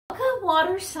Welcome,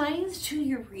 water signs, to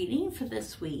your reading for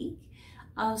this week.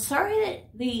 Sorry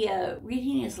that the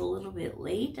reading is a little bit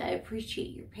late. I appreciate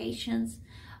your patience.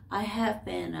 I have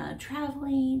been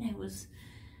traveling. I was,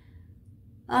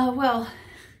 well,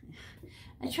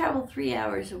 I traveled 3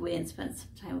 hours away and spent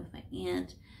some time with my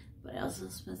aunt, but I also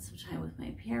spent some time with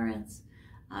my parents,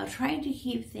 trying to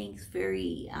keep things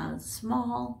very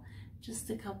small, just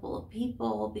a couple of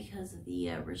people because of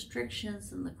the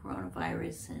restrictions and the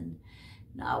coronavirus and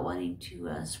not wanting to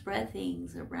spread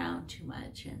things around too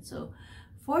much. And so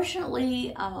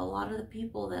fortunately, a lot of the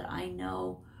people that I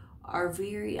know are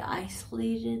very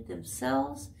isolated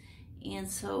themselves, and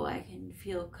so I can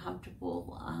feel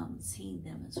comfortable seeing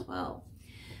them as well.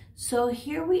 So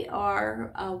here we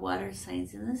are, water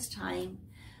signs, in this time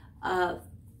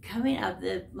coming up.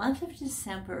 The month of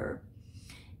December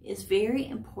is very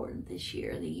important this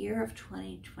year, the year of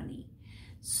 2020.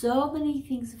 So many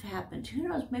things have happened. Who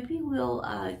knows? Maybe we'll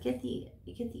get the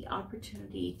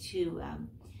opportunity to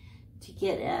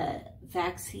get a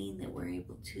vaccine that we're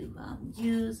able to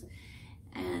use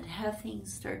and have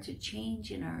things start to change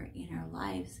in our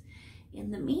lives. In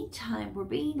the meantime, we're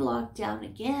being locked down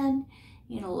again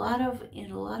in a lot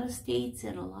of states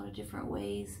in a lot of different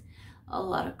ways. A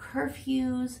lot of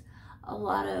curfews, a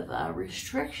lot of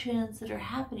restrictions that are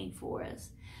happening for us.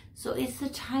 So it's the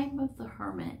time of the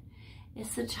Hermit.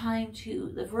 It's the time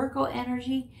to, the Virgo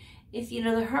energy is, the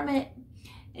Hermit,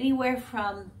 anywhere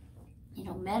from,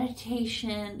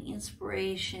 meditation,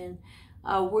 inspiration,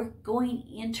 going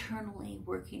internally,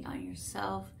 working on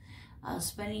yourself,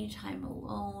 spending time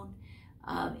alone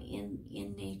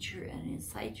in nature and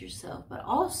inside yourself. But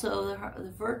also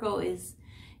the Virgo is,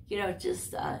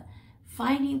 just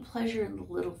finding pleasure in the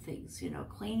little things,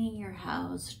 cleaning your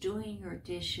house, doing your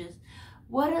dishes.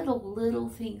 What are the little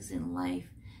things in life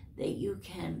that you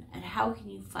can, and how can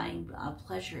you find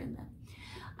pleasure in them?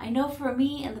 I know for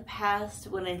me in the past,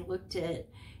 when I looked at,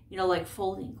 like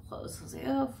folding clothes, I was like,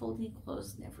 oh, folding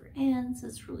clothes never ends.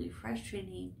 It's really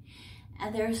frustrating.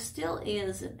 And there still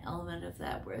is an element of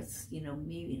that where it's,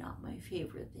 maybe not my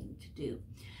favorite thing to do.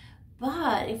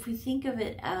 But if we think of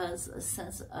it as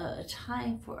a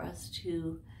time for us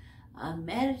to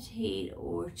meditate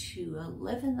or to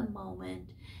live in the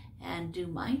moment and do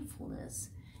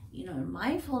mindfulness,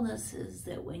 mindfulness is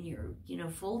that when you're,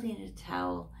 folding a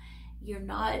towel, you're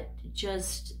not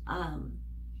just,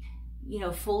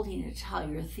 folding a towel.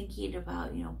 You're thinking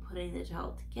about, putting the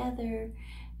towel together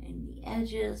and the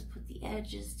edges, put the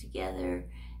edges together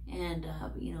and,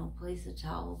 place the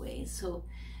towel away. So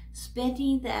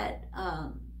spending that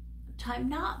time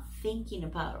not thinking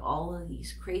about all of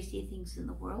these crazy things in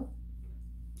the world,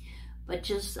 but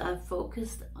just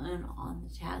focused on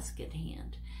the task at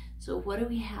hand. So what do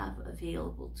we have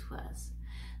available to us?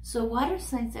 So water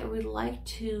signs, I would like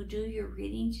to do your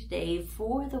reading today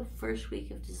for the first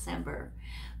week of December,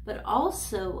 but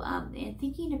also in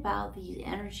thinking about the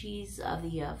energies of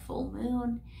the full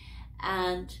moon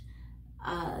and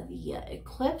the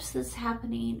eclipse that's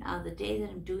happening. The day that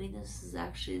I'm doing this is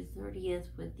actually the 30th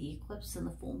with the eclipse and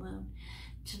the full moon.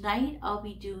 Tonight I'll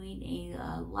be doing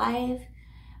a live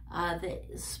that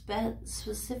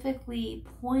specifically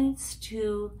points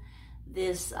to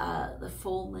this the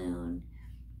full moon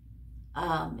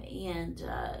and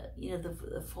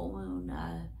the full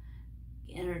moon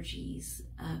energies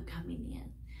coming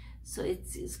in. So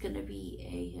it's going to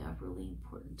be a really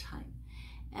important time.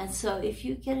 And so if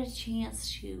you get a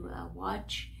chance to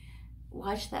watch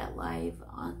that live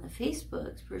on the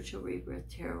Facebook, Spiritual Rebirth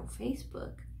Tarot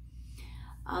Facebook,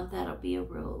 that'll be a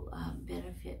real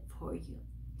benefit for you.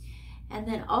 And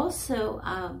then also,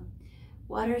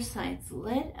 water signs,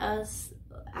 let us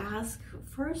ask,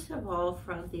 first of all,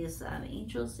 from this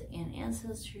Angels and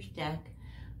Ancestors deck,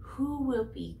 who will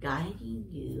be guiding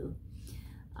you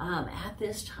at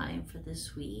this time for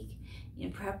this week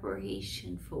in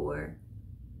preparation for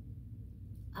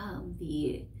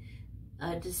the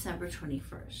December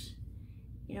 21st.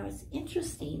 It's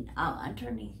interesting,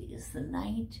 underneath is the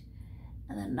Knight,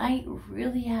 and the Knight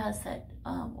really has that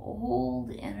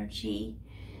old energy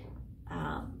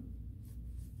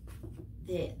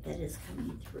that is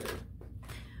coming through.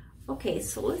 Okay,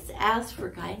 so let's ask for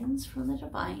guidance from the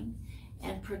divine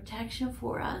and protection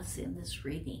for us in this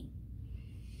reading.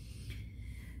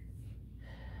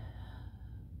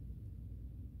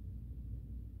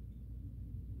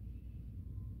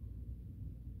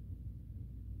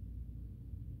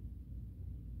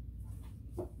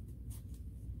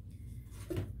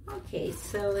 Okay,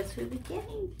 so as we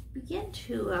begin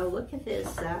to look at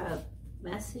this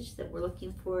message that we're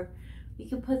looking for, we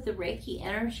can put the Reiki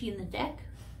energy in the deck,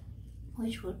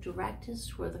 which will direct us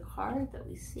toward the card that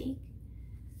we seek.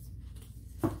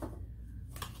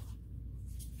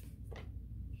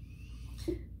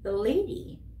 the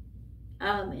Lady.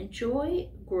 Enjoy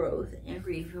growth and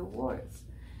reap rewards.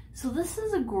 So this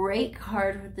is a great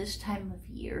card for this time of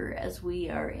year as we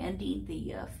are ending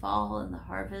the fall and the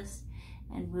harvest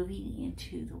and moving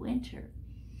into the winter.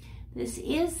 This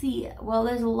is well,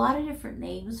 there's a lot of different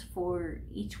names for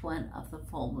each one of the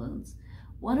full moons.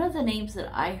 One of the names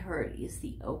that I heard is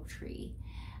the oak tree.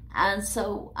 And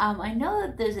so I know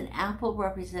that there's an apple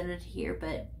represented here,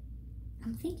 but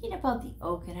I'm thinking about the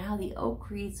oak and how the oak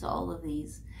creates all of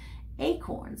these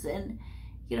acorns. And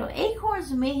you know,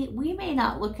 acorns, we may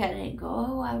not look at it and go,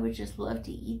 oh, I would just love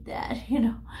to eat that, you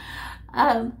know.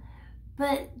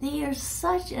 But they are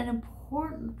such an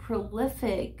important,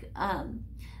 prolific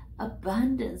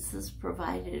abundance that's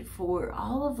provided for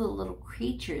all of the little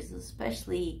creatures,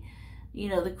 especially, you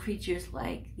know, the creatures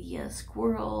like the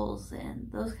squirrels and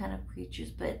those kind of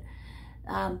creatures. But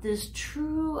there's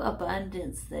true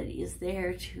abundance that is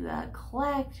there to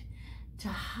collect, to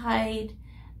hide,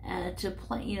 to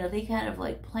plant. You know, they kind of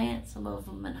like plant some of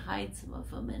them and hide some of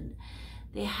them, and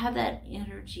they have that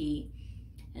energy.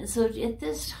 And so at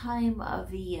this time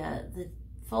of the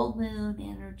full moon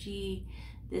energy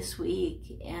this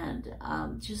week, and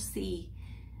just the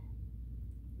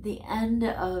end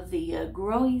of the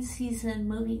growing season,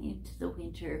 moving into the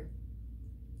winter,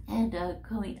 and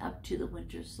going up to the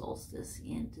winter solstice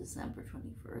in December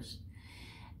 21st.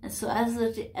 And so as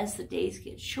the days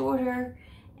get shorter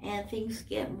and things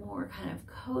get more kind of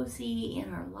cozy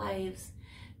in our lives,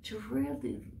 to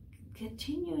really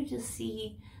continue to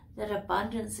see that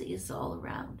abundance is all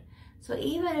around. So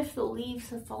even if the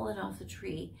leaves have fallen off the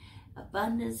tree,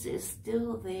 abundance is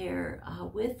still there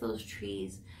with those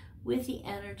trees, with the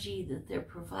energy that they're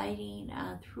providing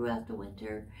throughout the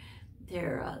winter.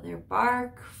 Their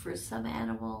bark for some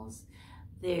animals,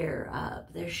 their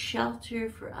shelter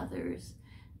for others,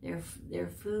 their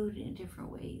food in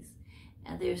different ways.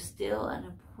 And there's still an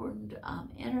important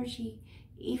energy,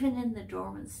 even in the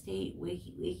dormant state,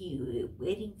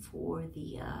 waiting for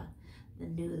the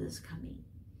new that's coming.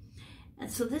 And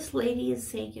so this lady is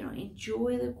saying, you know,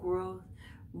 enjoy the growth,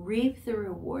 reap the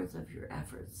rewards of your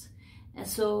efforts. And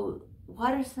so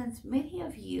water signs, many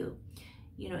of you,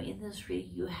 you know, in this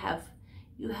reading, you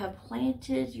have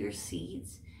planted your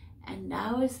seeds, and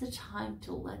now is the time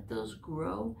to let those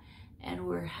grow. And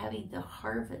we're having the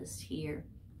harvest here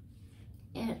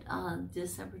at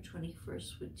December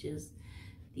 21st, which is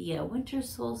the winter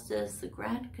solstice, the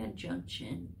grand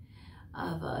conjunction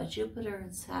of Jupiter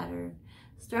and Saturn,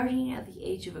 starting at the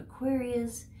age of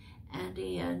Aquarius, and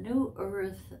a new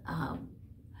Earth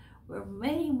where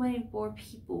many, many more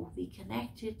people will be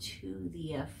connected to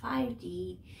the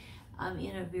 5D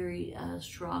in a very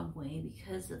strong way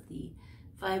because of the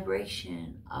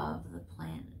vibration of the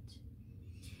planet.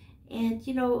 And,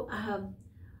 you know,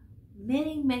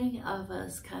 many of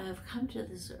us kind of come to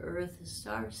this earth as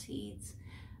star seeds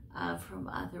from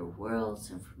other worlds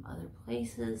and from other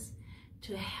places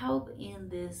to help in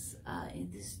this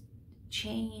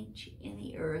change in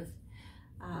the earth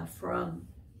from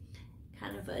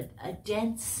kind of a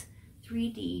dense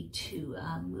 3D to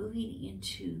moving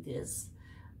into this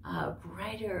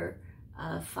brighter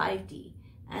 5D.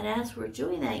 And as we're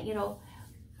doing that, you know,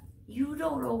 you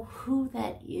don't know who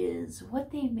that is,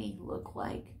 what they may look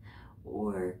like,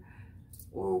 or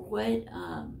what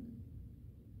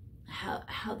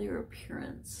how their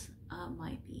appearance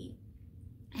might be.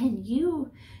 And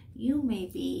you may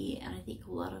be, and I think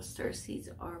a lot of starseeds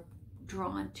are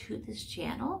drawn to this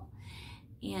channel,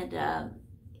 and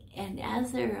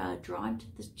as they're drawn to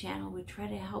this channel, we try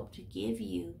to help to give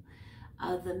you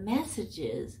the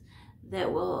messages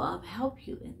that will help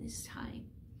you in this time.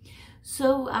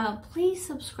 So please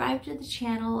subscribe to the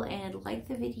channel and like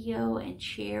the video and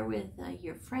share with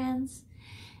your friends.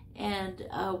 And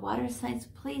water signs,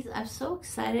 please, I'm so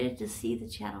excited to see the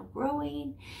channel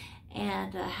growing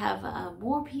and have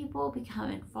more people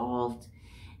become involved.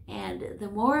 And the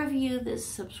more of you that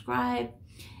subscribe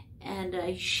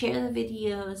and share the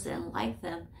videos and like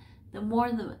them, the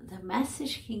more the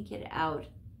message can get out.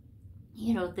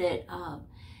 You know, that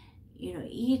you know,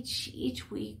 each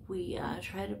week we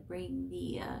try to bring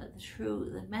the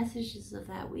messages of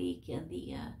that week and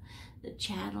the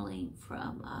channeling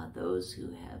from those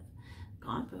who have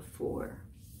gone before.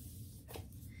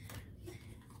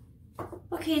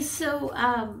 Okay, so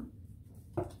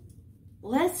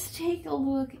let's take a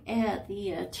look at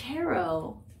the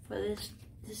tarot for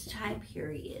this time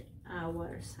period,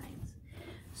 water signs.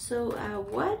 So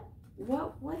what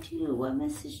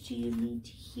message do you need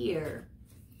to hear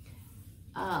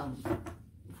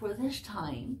for this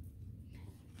time,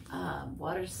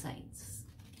 water signs?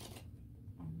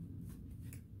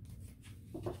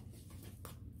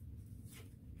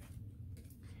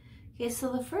 Okay,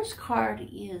 so the first card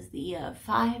is the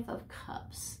Five of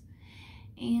Cups.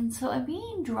 And so I'm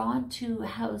being drawn to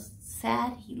how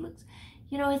sad he looks.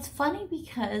 You know, it's funny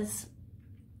because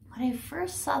when I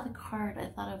first saw the card, I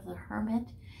thought of the Hermit.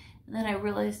 And then I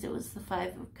realized it was the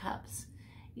Five of Cups.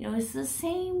 You know, it's the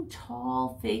same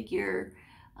tall figure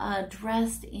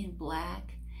dressed in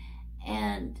black.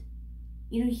 And,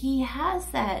 you know, he has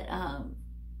that,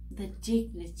 the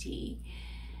dignity.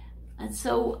 And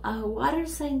so water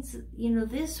signs, you know,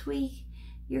 this week,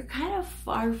 you're kind of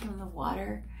far from the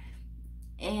water.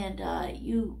 And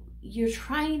you're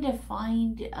trying to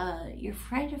find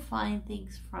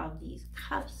things from these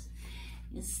cups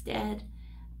instead.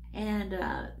 And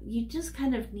you just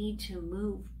kind of need to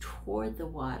move toward the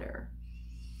water,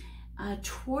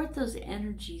 toward those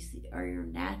energies that are your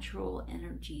natural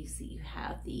energies that you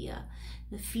have,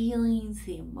 the feelings,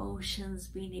 the emotions,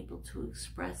 being able to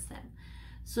express them.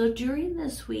 So during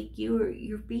this week,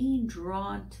 you're being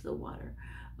drawn to the water,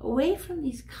 away from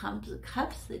these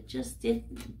cups that just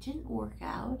didn't work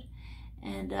out,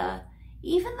 and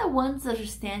even the ones that are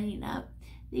standing up,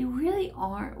 they really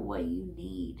aren't what you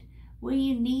need. What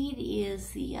you need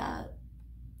is the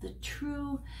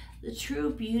true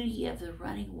beauty of the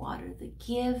running water, the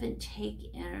give and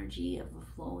take energy of a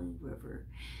flowing river,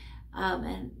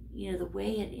 and you know the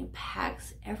way it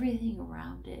impacts everything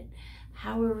around it,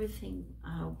 how everything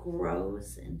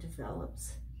grows and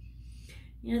develops.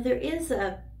 You know, there is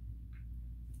a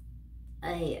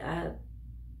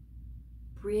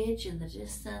bridge in the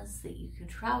distance that you can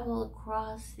travel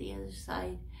across the other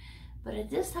side. But at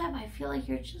this time, I feel like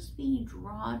you're just being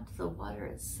drawn to the water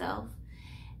itself.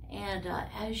 And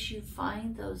as you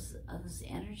find those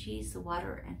energies, the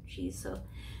water energies, so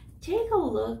take a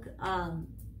look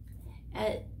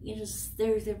at, you know,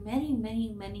 there are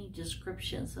many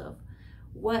descriptions of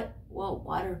what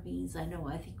water means. I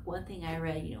think one thing I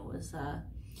read, you know, was,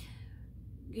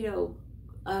 you know,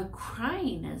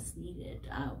 crying as needed,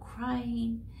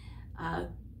 crying,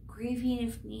 grieving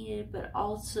if needed, but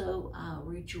also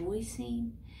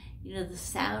rejoicing. You know, the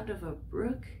sound of a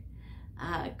brook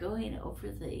going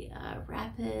over the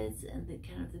rapids, and the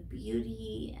kind of the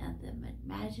beauty and the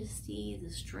majesty, the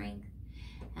strength,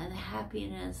 and the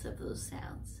happiness of those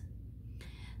sounds.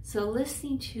 So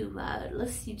listening to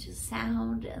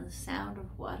sound and the sound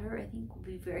of water, I think, will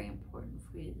be very important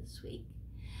for you this week.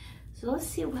 So let's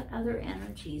see what other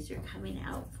energies are coming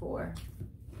out for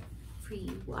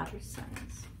you, water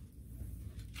signs.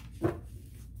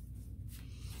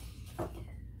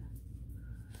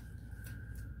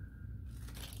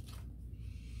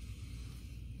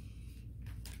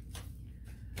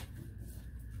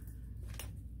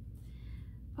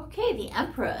 Okay, the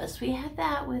Empress. We have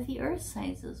that with the earth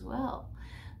signs as well.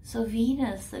 So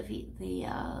Venus, the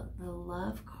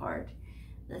love card,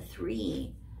 the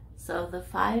 3. So the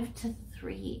 5 to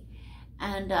 3,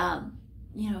 and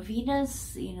you know,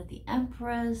 Venus, you know, the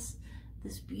Empress,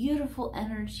 this beautiful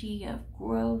energy of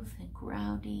growth and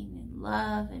grounding and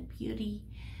love and beauty,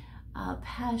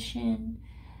 passion.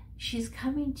 She's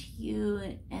coming to you,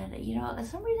 and you know, for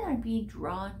some reason I'm being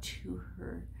drawn to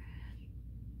her.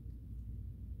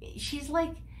 She's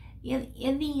like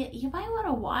in the, you might want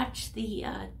to watch the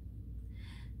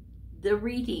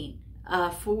reading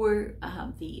for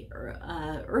the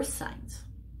earth signs,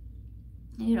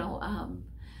 you know,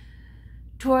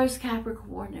 Taurus,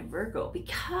 Capricorn, and Virgo,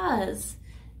 because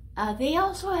they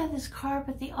also have this card,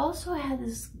 but they also have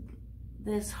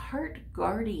this heart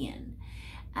guardian,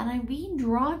 and I'm being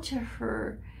drawn to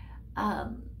her,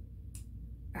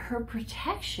 her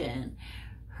protection,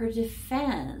 her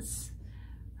defense,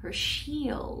 her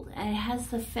shield, and it has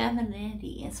the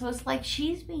femininity, and so it's like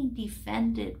she's being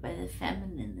defended by the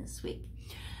feminine this week.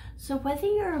 So whether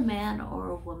you're a man or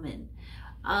a woman,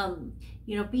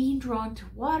 you know, being drawn to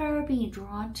water, being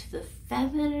drawn to the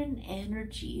feminine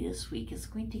energy this week is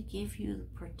going to give you the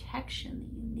protection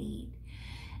that you need.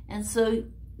 And so,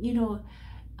 you know,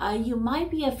 you might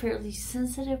be a fairly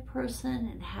sensitive person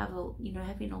and have a, you know,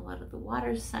 having a lot of the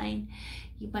water sign,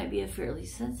 you might be a fairly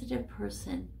sensitive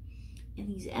person in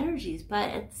these energies,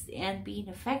 but and being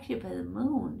affected by the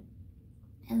moon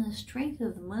and the strength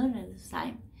of the moon at this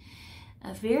time,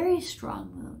 a very strong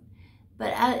moon, but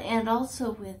and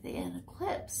also with an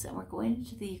eclipse, and we're going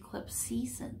into the eclipse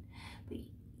season.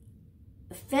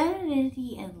 But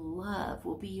femininity and love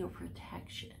will be your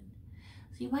protection.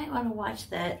 So you might want to watch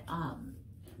that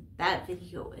that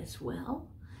video as well,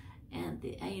 and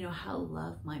you know, how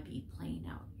love might be playing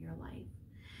out in your life.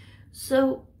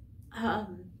 So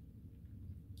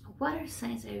water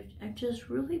signs, I'm just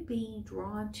really being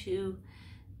drawn to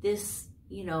this,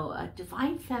 you know, a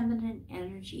divine feminine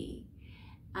energy,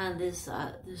 this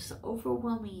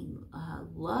overwhelming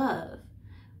love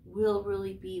will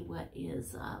really be what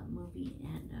is moving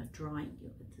and drawing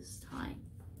you at this time.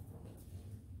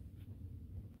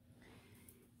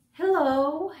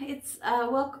 Hello, it's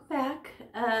welcome back.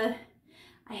 I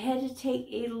had to take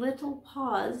a little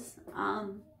pause.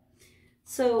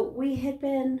 So we had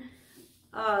been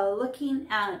looking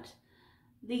at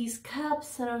these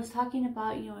cups that I was talking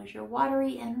about, you know, as your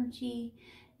watery energy.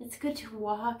 It's good to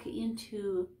walk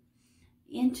into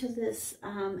this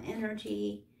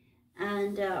energy,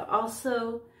 and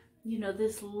also, you know,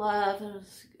 this love. I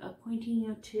was pointing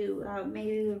you to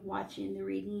maybe watching the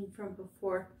reading from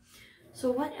before. So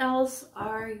what else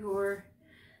are your,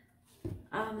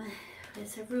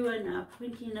 is everyone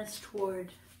pointing us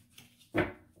toward,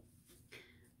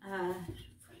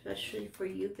 especially for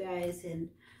you guys? And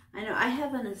I know I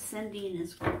have an ascending in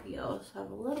Scorpio, so I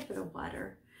have a little bit of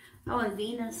water. Oh, and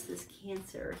Venus is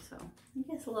Cancer, so I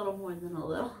guess a little more than a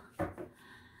little.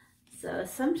 So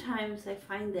sometimes I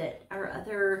find that our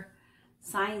other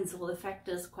signs will affect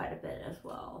us quite a bit as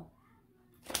well.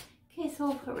 Okay, so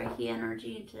we'll put Reiki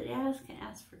energy into the desk and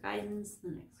ask for guidance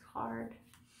in the next card.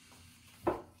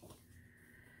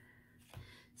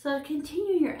 So to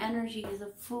continue your energy is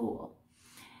a Fool.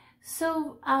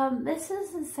 So this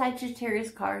is a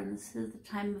Sagittarius card, and this is the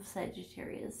time of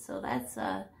Sagittarius. So that's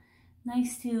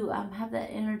nice to have that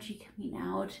energy coming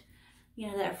out, you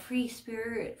know, that free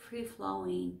spirit, free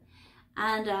flowing.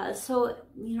 And so,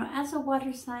 you know, as a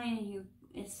water sign,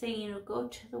 it's saying, you know, go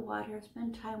to the water,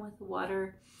 spend time with the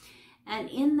water. And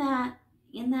in that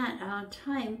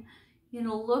time, you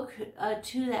know, look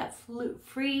to that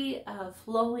free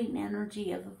flowing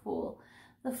energy of the Fool.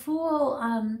 The Fool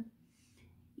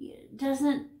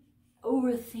doesn't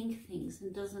overthink things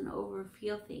and doesn't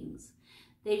overfeel things.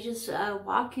 They just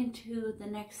walk into the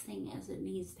next thing as it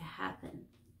needs to happen.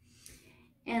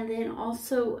 And then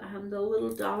also the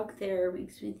little dog there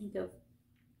makes me think of,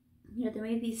 you know, there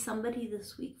may be somebody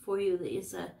this week for you that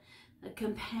is a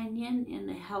companion and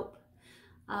a help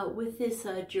with this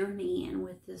journey and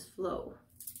with this flow.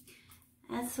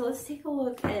 And so let's take a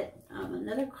look at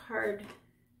another card.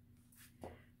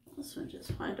 This one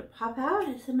just wanted to pop out.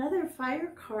 It's another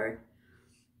fire card,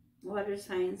 water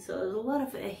sign. So there's a lot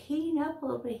of heating up, a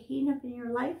little bit of heating up in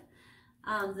your life.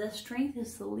 The strength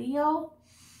is the Leo,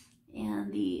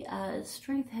 and the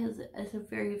strength is a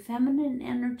very feminine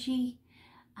energy.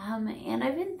 And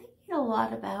I've been thinking a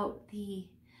lot about the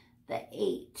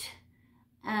 8.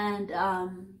 And,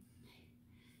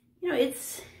 you know,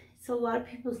 it's a lot of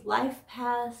people's life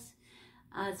paths.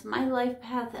 It's my life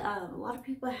path. A lot of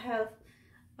people have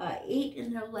 8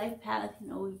 in their life path. You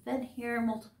know, we've been here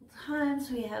multiple times.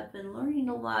 We have been learning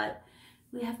a lot.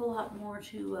 We have a lot more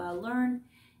to learn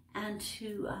and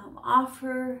to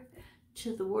offer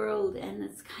to the world. And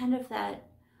it's kind of that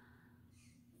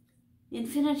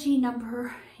infinity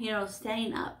number, you know,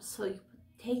 standing up. So you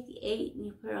take the 8 and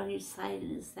you put it on your side,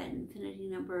 and it's that infinity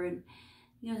number. And,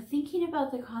 you know, thinking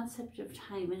about the concept of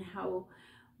time and how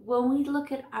when we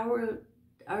look at our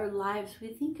lives, we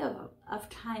think of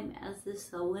time as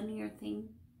this linear thing.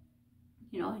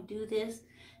 You know, I do this,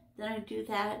 then I do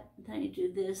that, then I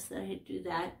do this, then I do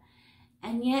that.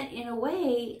 And yet, in a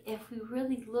way, if we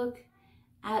really look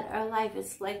at our life,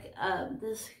 it's like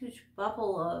this huge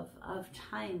bubble of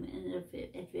time and of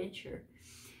adventure.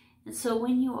 And so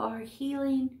when you are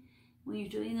healing, when you're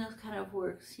doing those kind of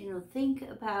works, you know, think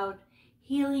about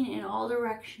healing in all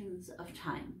directions of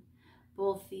time,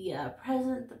 both the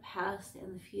present, the past,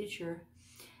 and the future.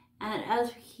 And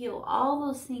as we heal all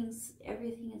those things,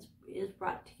 everything is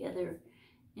brought together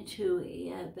into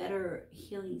a better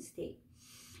healing state.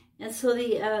 And so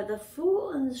the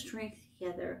Fool and the Strength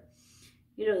together,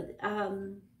 you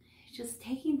know, just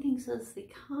taking things as they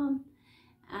come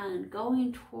and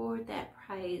going toward that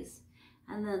prize.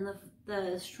 And then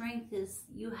the strength is,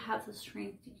 you have the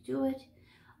strength to do it.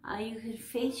 You can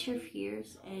face your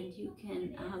fears, and you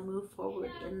can move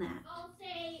forward in that.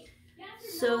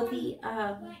 So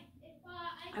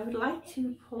I would like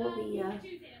to pull the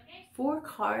 4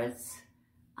 cards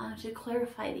to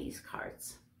clarify these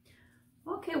cards.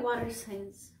 Okay, water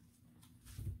signs.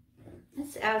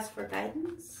 Let's ask for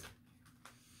guidance.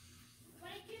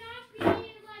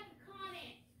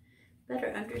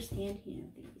 Better understanding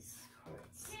of these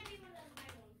cards.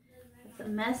 The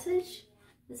message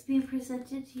that's being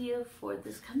presented to you for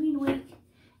this coming week,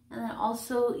 and then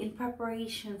also in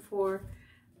preparation for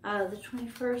the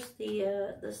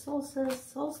 21st, the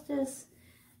solstice,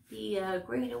 the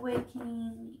Great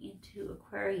Awakening into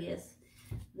Aquarius,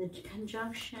 the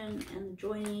conjunction and the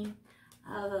joining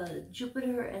of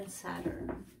Jupiter and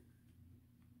Saturn.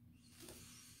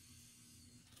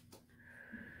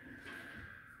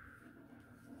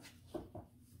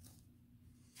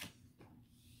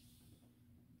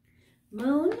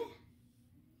 Moon,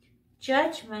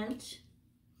 Judgment.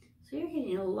 So you're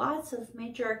getting lots of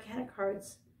major arcana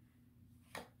cards.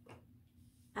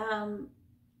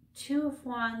 Two of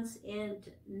Wands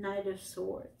and Knight of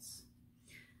Swords.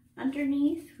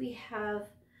 Underneath we have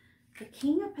the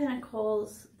King of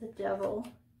Pentacles, the Devil,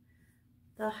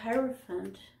 the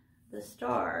Hierophant, the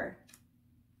Star.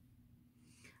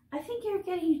 I think you're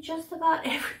getting just about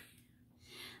every...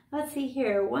 Let's see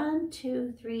here. 1,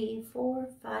 2, 3, 4,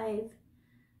 5,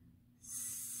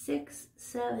 6,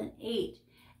 7, 8.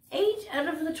 8 out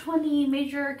of the 20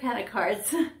 major arcana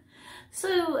cards.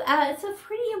 So it's a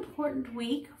pretty important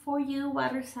week for you,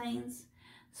 water signs.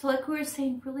 So like we were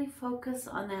saying, really focus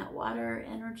on that water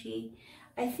energy.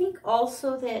 I think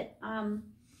also that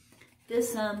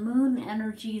this moon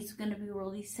energy is going to be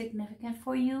really significant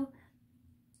for you.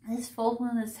 This full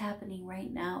moon is happening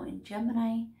right now in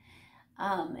Gemini.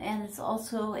 And it's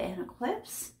also an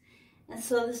eclipse. And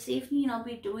so this evening I'll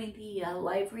be doing the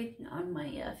live reading on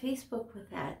my Facebook with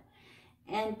that.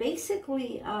 And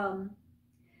basically,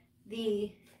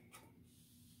 the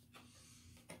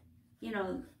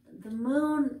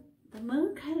moon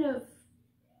kind of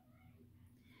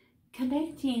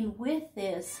connecting with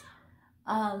this,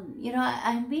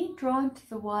 I'm being drawn to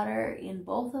the water in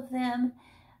both of them,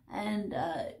 and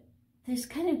there's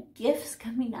kind of gifts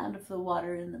coming out of the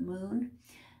water and the moon.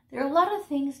 There are a lot of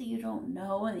things that you don't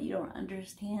know and that you don't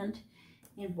understand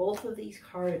in both of these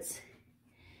cards.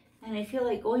 And I feel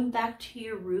like going back to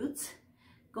your roots,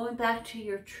 going back to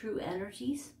your true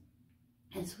energies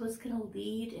is what's going to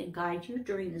lead and guide you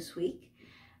during this week.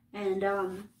 And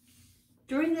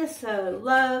during this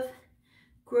love,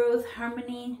 growth,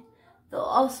 harmony, there'll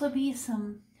also be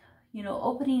some,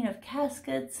 opening of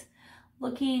caskets,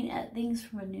 looking at things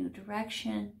from a new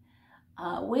direction,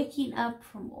 waking up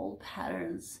from old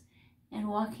patterns and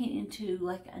walking into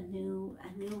like a new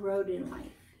road in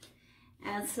life.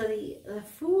 And so the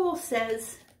Fool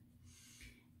says,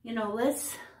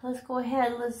 let's go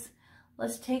ahead,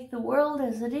 let's take the world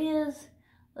as it is,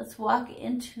 let's walk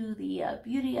into the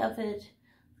beauty of it,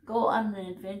 go on an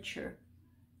adventure.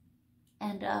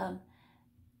 And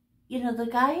the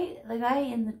guy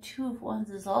in the Two of Wands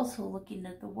is also looking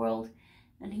at the world,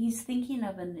 and he's thinking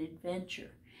of an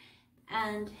adventure.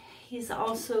 And he's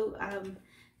also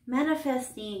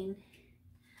manifesting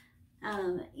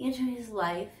into his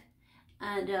life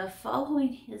and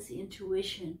following his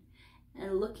intuition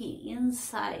and looking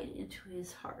inside into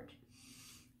his heart.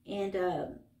 And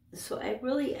so I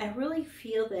really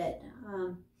feel that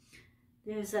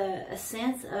there's a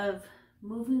sense of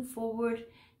moving forward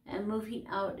and moving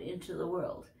out into the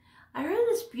world. I heard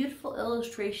this beautiful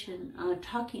illustration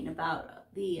talking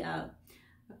about the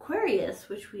Aquarius,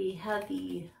 which we have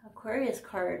the Aquarius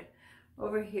card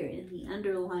over here in the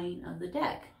underline of the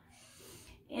deck.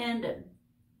 And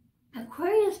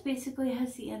Aquarius basically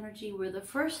has the energy where the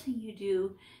first thing you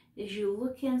do is you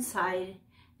look inside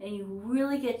and you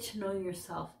really get to know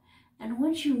yourself. And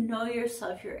once you know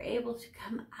yourself, you're able to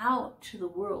come out to the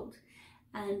world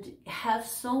and have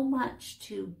so much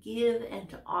to give and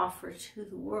to offer to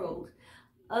the world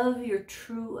of your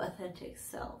true authentic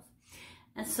self.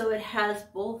 And so it has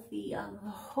both the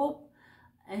hope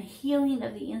and healing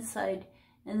of the inside,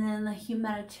 and then the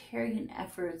humanitarian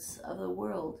efforts of the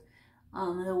world,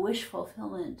 the wish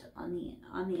fulfillment on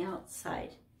the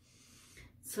outside.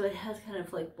 So it has kind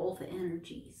of like both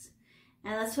energies.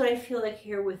 And that's what I feel like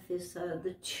here with this,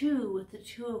 the Two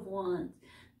of Wands.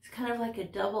 It's kind of like a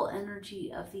double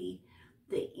energy of the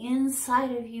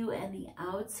inside of you and the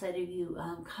outside of you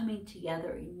coming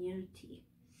together in unity.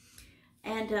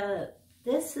 And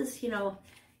this is, you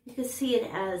can see it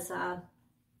as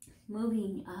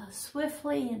moving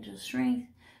swiftly into strength,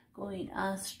 going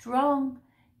strong,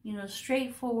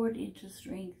 straightforward into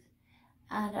strength.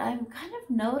 And I'm kind of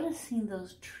noticing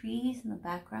those trees in the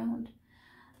background.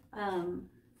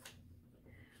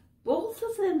 Both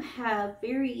of them have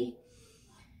very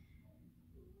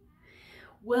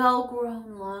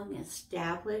well-grown, long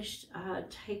established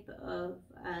type of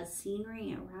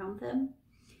scenery around them.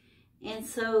 And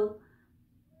so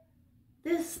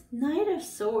this Knight of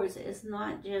Swords is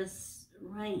not just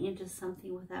running into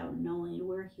something without knowing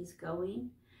where he's going.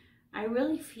 I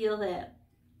really feel that,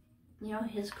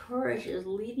 his courage is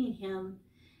leading him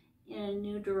in a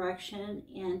new direction,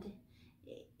 and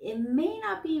it may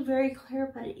not be very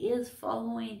clear, but it is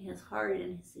following his heart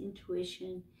and his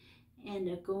intuition and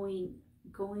going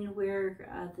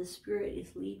where the Spirit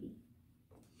is leading.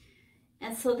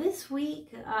 And so this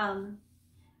week,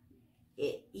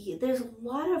 there's a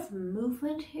lot of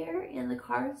movement here in the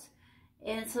cards.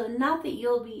 And so not that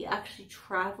you'll be actually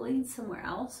traveling somewhere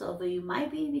else, although you might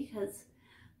be, because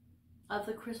of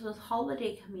the Christmas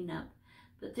holiday coming up,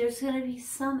 but there's going to be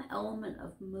some element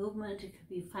of movement. It could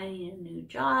be finding a new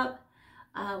job,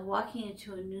 walking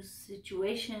into a new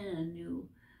situation, a new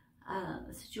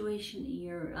situation in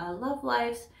your love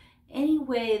lives, any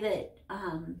way that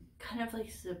kind of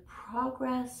like the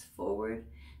progress forward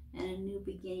and a new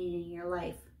beginning in your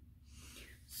life.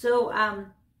 So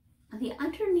the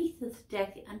underneath of the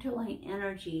deck, the underlying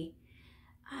energy,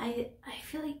 I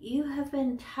feel like you have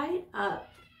been tied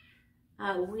up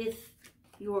with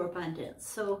your abundance.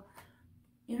 So,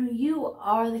 you know, you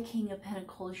are the King of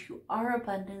Pentacles. You are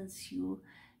abundance. You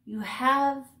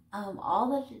have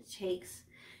all that it takes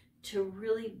to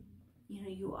really, you know,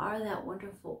 you are that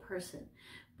wonderful person.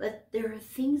 But there are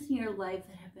things in your life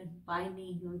that have been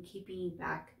binding you and keeping you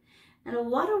back. And a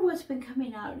lot of what's been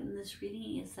coming out in this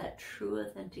reading is that true,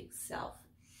 authentic self.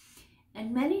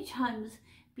 And many times,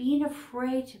 being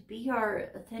afraid to be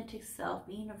our authentic self,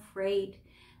 being afraid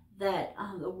that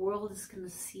the world is going to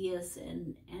see us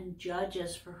and judge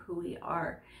us for who we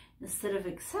are, instead of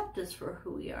accept us for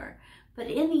who we are. But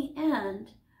in the end,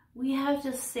 we have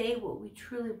to say what we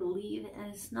truly believe,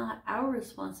 and it's not our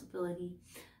responsibility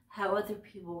how other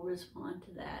people respond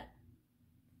to that.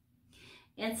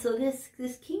 And so this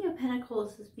King of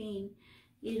Pentacles is being,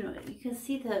 you know, you can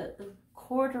see the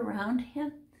cord around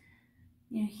him.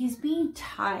 You know, he's being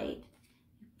tied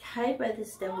by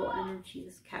this devil energy,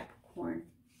 this Capricorn.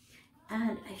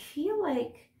 And I feel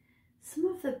like some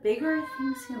of the bigger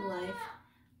things in life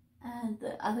and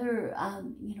the other,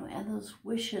 you know, and those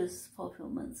wishes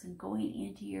fulfillments and going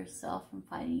into yourself and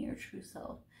finding your true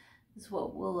self is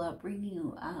what will bring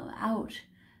you out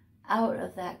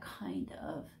of that kind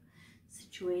of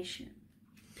situation.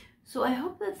 So I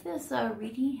hope that this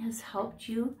reading has helped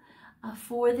you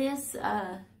for this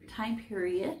time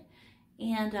period.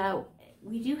 And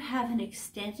we do have an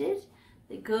extended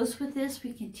that goes with this.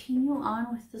 We continue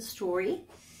on with the story.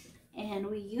 And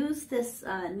we use this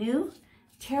new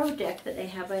tarot deck that I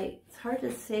have. It's hard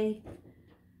to say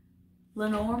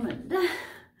Lenormand.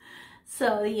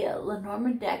 So yeah,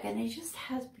 Lenormand deck, and it just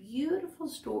has beautiful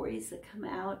stories that come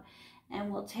out,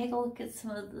 and we'll take a look at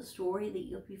some of the story that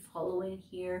you'll be following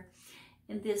here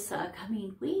in this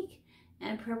coming week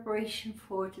and preparation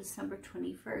for December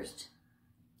 21st.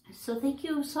 So thank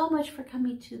you so much for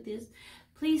coming to this.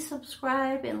 Please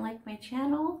subscribe and like my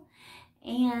channel,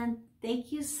 and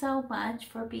thank you so much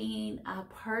for being a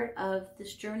part of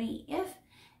this journey. If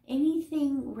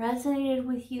anything resonated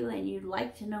with you and you'd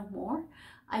like to know more,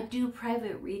 I do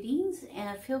private readings,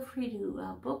 and feel free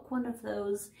to book one of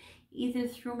those either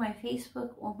through my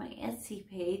Facebook or my Etsy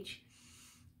page.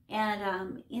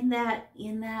 And in that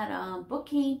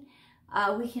booking,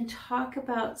 we can talk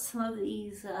about some of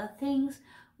these things,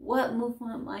 what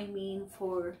movement might mean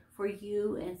for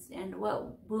you, and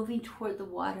what moving toward the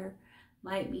water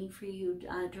might mean for you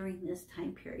during this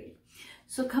time period.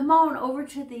 So come on over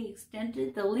to the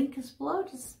extended. The link is below.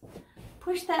 Just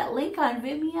push that link on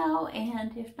Vimeo,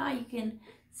 and if not, you can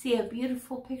see a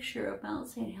beautiful picture of Mount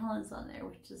St. Helens on there,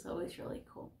 which is always really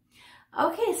cool.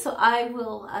 Okay, so I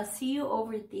will see you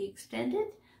over at the extended.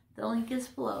 The link is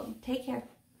below. Take care.